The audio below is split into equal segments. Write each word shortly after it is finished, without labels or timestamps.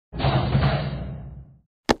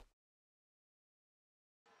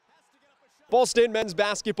Ball State men's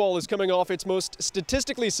basketball is coming off its most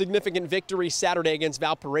statistically significant victory Saturday against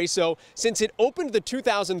Valparaiso since it opened the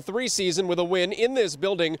 2003 season with a win in this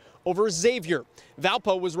building over Xavier.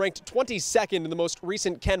 Valpo was ranked 22nd in the most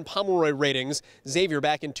recent Ken Pomeroy ratings. Xavier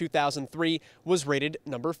back in 2003 was rated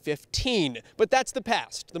number 15. But that's the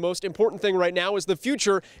past. The most important thing right now is the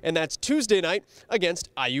future, and that's Tuesday night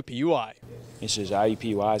against IUPUI. This is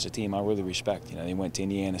IUPUI is a team I really respect. You know, they went to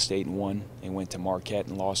Indiana State and won. They went to Marquette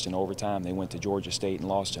and lost in overtime. They went to Georgia State and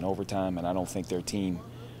lost in overtime. And I don't think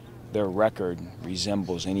their record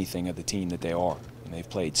resembles anything of the team that they are. And they've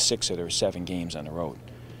played 6 of their 7 games on the road.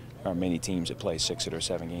 There are many teams that play 6 of their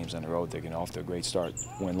 7 games on the road. They're getting off to a great start,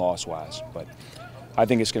 win-loss wise. But I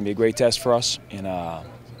think it's going to be a great test for us, and I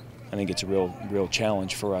think it's a real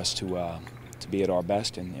challenge for us to be at our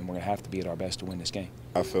best, and we're going to have to be at our best to win this game.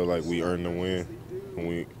 I feel like we earned the win,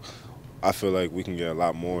 and I feel like we can get a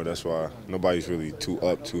lot more. That's why nobody's really too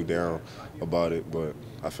up, too down about it, but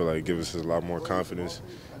I feel like it gives us a lot more confidence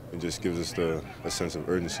and just gives us a sense of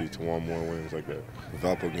urgency to want more wins like that. The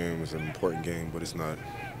Valpo game is an important game, but it's not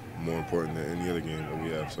more important than any other game that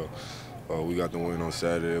we have. So we got the win on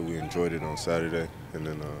Saturday. We enjoyed it on Saturday, and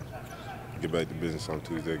then get back to business on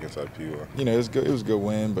Tuesday against IUPUI. You know, it was a good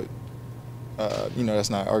win, but you know,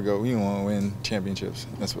 that's not our goal. We want to win championships.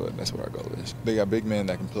 That's what our goal is. They got big men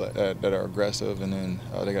that can play, that are aggressive, and then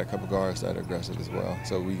they got a couple guards that are aggressive as well.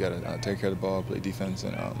 So we got to take care of the ball, play defense,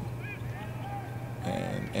 and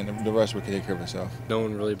the rest will take care of itself. No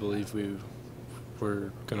one really believed we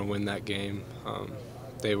were going to win that game.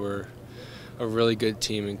 They were a really good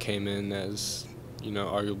team and came in as, you know,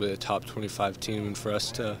 arguably a top 25 team, and for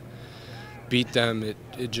us to beat them,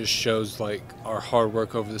 it just shows like our hard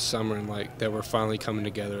work over the summer and like that we're finally coming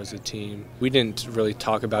together as a team. We didn't really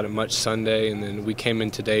talk about it much Sunday, and then we came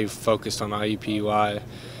in today focused on IUPUI,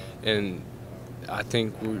 and I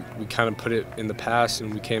think we kind of put it in the past,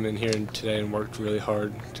 and we came in here today and worked really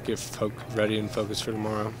hard to get ready and focused for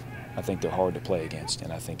tomorrow. I think they're hard to play against,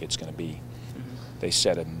 and I think it's going to be, they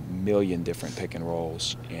set a million different pick and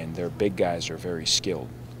rolls, and their big guys are very skilled.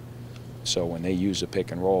 So when they use a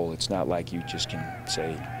pick and roll, it's not like you just can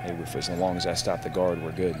say, hey, as long as I stop the guard,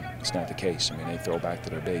 we're good. It's not the case. I mean, they throw back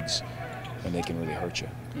to their bigs, and they can really hurt you.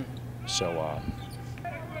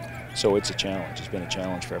 So it's a challenge. It's been a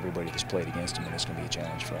challenge for everybody that's played against them, and it's going to be a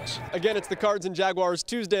challenge for us. Again, it's the Cards and Jaguars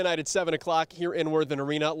Tuesday night at 7 o'clock here in Worthen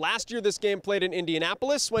Arena. Last year, this game played in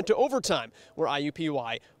Indianapolis, went to overtime, where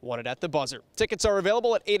IUPUI won it at the buzzer. Tickets are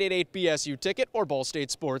available at 888-BSU-TICKET or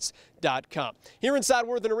ballstatesports.com. Here inside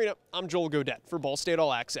Worthen Arena, I'm Joel Godet for Ball State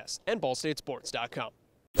All Access and ballstatesports.com.